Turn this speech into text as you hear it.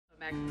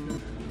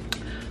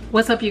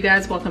What's up, you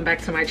guys? Welcome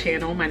back to my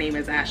channel. My name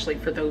is Ashley.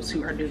 For those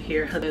who are new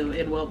here, hello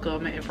and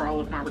welcome, and for all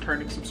of my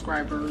returning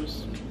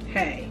subscribers,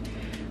 hey.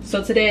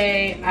 So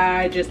today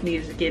I just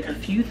needed to get a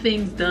few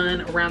things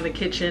done around the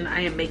kitchen.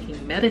 I am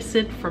making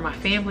medicine for my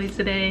family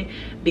today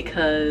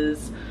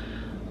because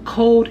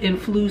cold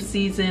and flu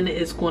season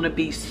is going to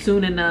be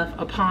soon enough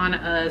upon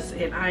us,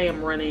 and I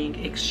am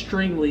running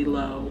extremely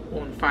low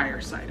on fire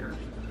cider.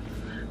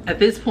 At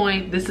this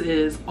point, this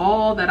is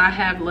all that I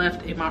have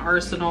left in my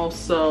arsenal,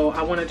 so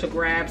I wanted to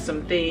grab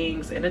some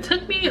things, and it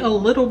took me a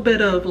little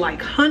bit of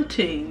like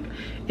hunting,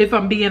 if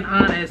I'm being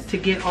honest, to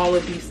get all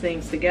of these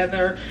things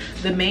together.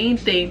 The main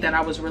thing that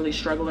I was really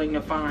struggling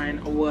to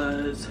find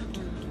was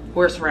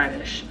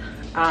horseradish.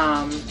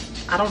 I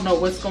don't know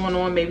what's going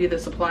on. Maybe the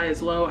supply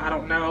is low, I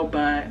don't know,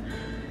 but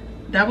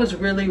that was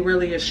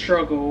really a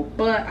struggle.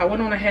 But I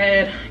went on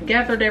ahead,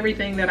 gathered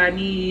everything that I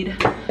need.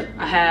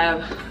 I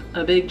have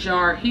a big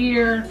jar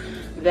here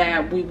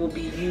that we will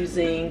be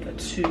using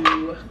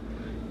to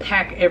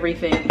pack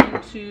everything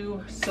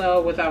into.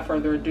 So without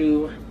further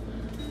ado,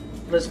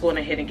 let's go on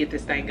ahead and get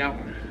this thing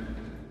going.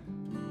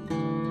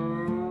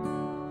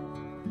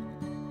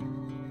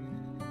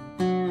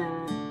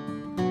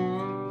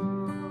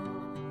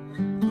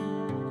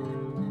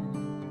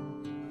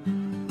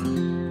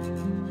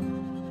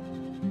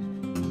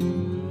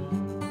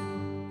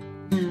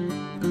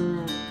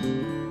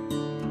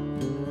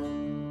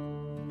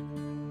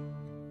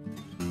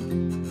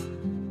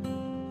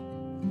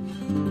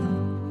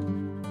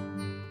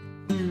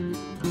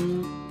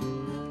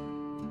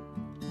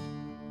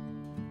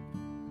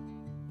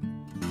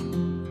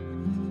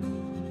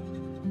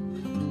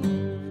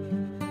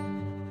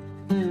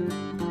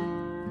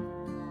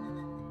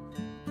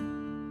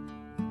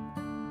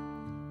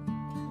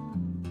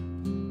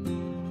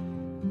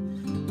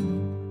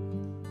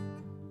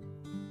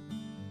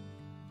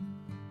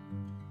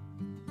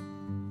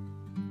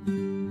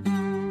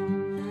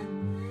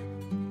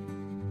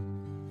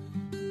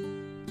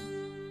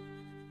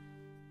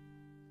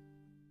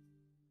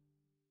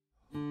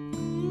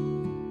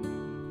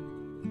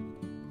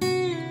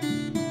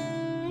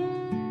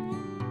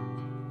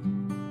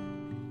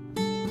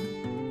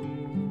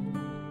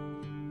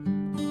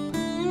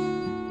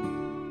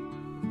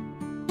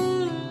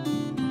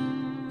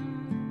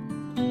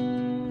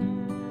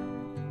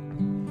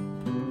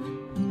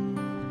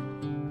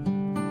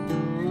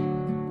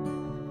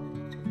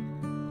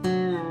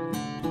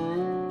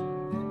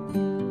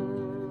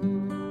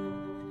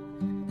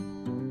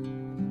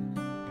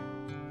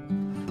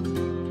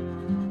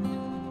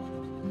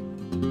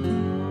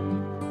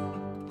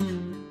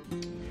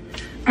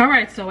 All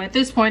right, so at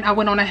this point I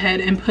went on ahead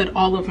and put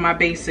all of my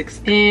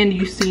basics in.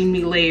 You've seen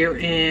me layer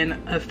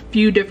in a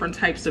few different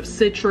types of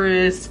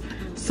citrus,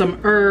 some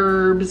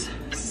herbs,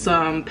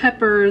 some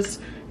peppers,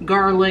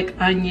 garlic,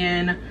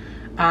 onion,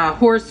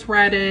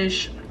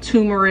 horseradish,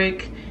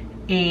 turmeric,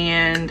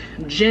 and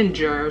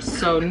ginger.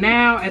 So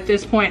now at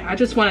this point I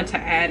just wanted to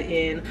add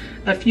in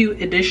a few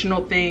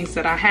additional things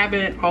that I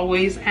haven't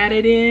always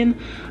added in.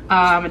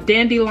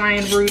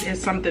 Dandelion root is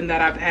something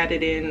that I've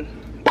added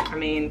in, I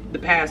mean, the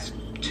past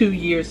 2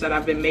 years that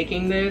I've been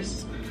making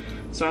this,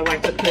 so I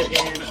like to put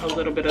in a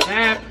little bit of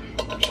that.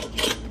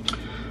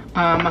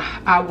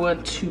 I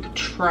want to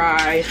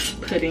try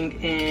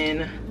putting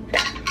in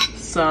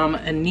some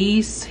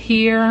anise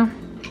here.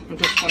 I'm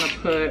just going to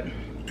put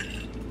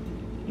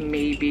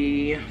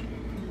maybe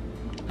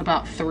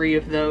about 3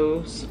 of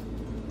those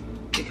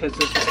because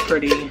this is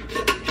pretty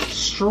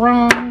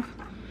strong.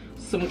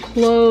 Some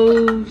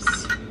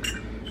cloves.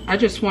 I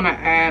just want to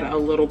add a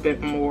little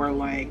bit more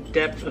like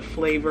depth of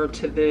flavor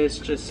to this,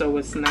 just so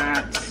it's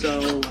not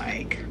so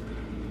like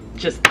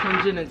just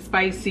pungent and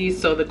spicy.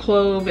 So the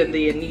clove and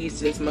the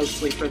anise is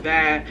mostly for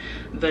that.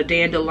 The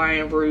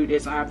dandelion root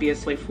is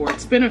obviously for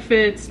its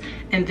benefits.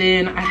 And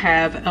then I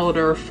have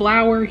elder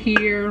flower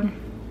here.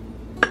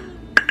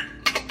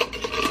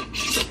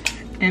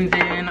 And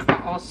then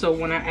I also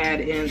want to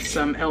add in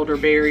some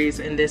elderberries,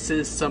 and this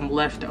is some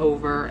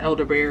leftover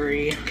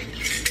elderberry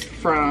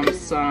from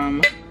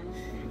some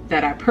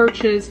that I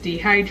purchased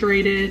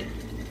dehydrated.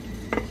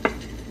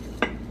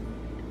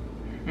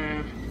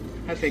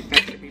 I think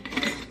that should be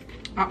fine.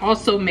 I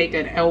also make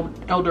an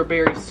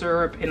elderberry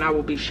syrup, and I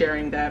will be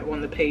sharing that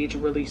on the page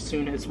really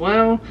soon as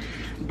well.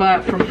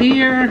 But from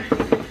here,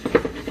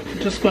 I'm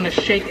just going to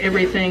shake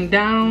everything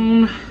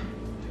down.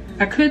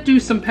 I could do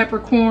some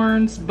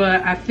peppercorns,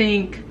 but I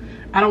think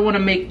I don't want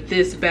to make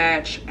this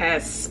batch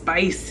as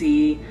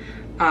spicy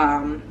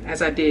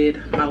as I did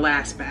my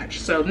last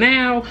batch. So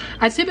now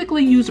I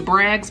typically use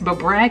Bragg's, but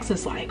Bragg's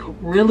is like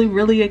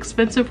really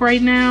expensive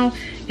right now,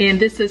 and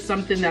this is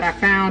something that I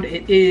found.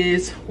 It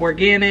is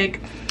organic,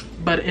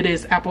 but it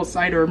is apple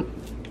cider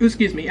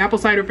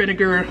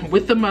vinegar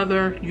with the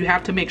mother. You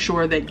have to make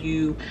sure that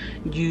you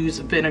use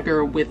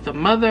vinegar with the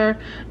mother,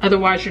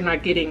 otherwise you're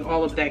not getting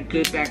all of that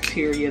good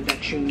bacteria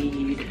that you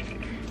need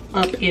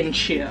up in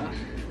chia.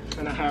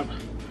 And I have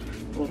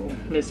little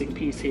missing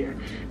piece here.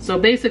 So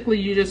basically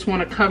you just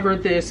want to cover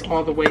this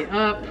all the way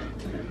up.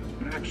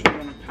 I'm actually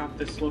going to pop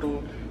this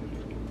little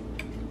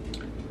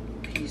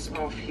piece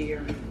off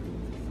here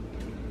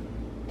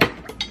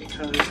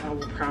because I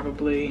will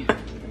probably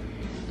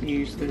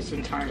use this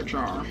entire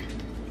jar.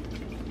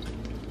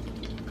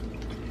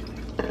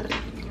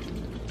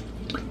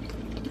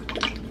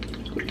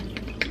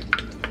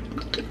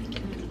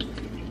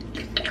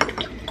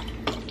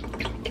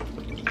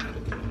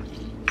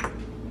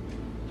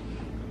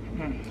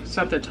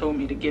 Something told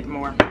me to get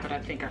more, but I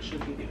think I should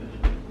be good.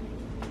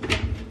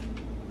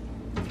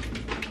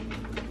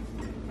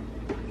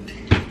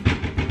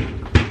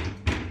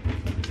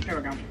 There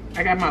we go.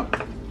 I got more.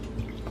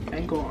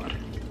 Thank God.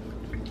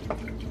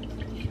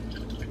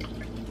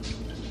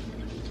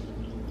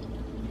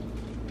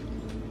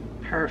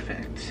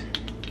 Perfect.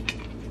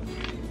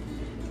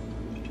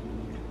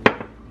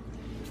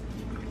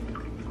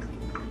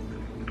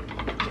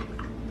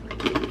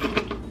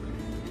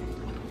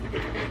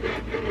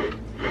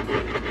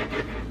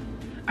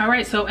 All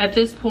right, so at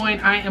this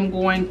point, I am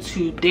going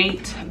to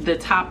date the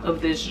top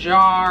of this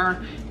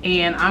jar,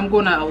 and I'm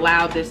going to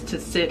allow this to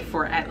sit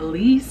for at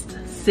least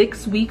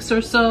 6 weeks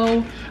or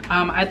so.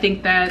 I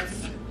think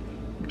that's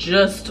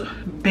just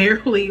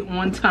barely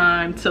on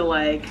time to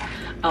like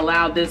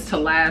allow this to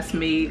last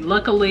me.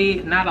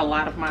 Luckily, not a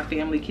lot of my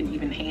family can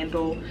even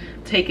handle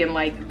taking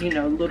like, you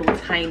know, little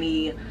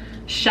tiny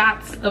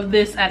shots of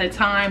this at a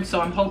time,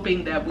 so I'm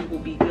hoping that we will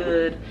be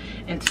good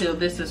until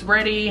this is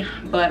ready.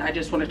 But I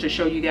just wanted to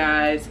show you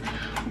guys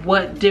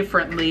what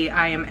differently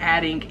I am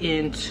adding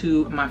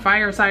into my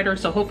fire cider.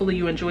 So hopefully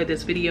you enjoyed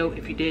this video.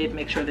 If you did,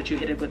 make sure that you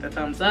hit it with a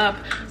thumbs up.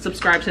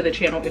 Subscribe to the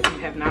channel if you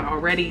have not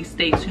already.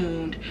 Stay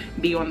tuned,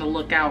 be on the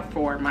lookout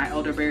for my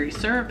elderberry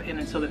syrup, and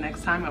until the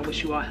next time, I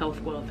wish you all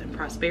health, wealth, and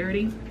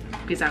prosperity.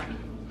 Peace out.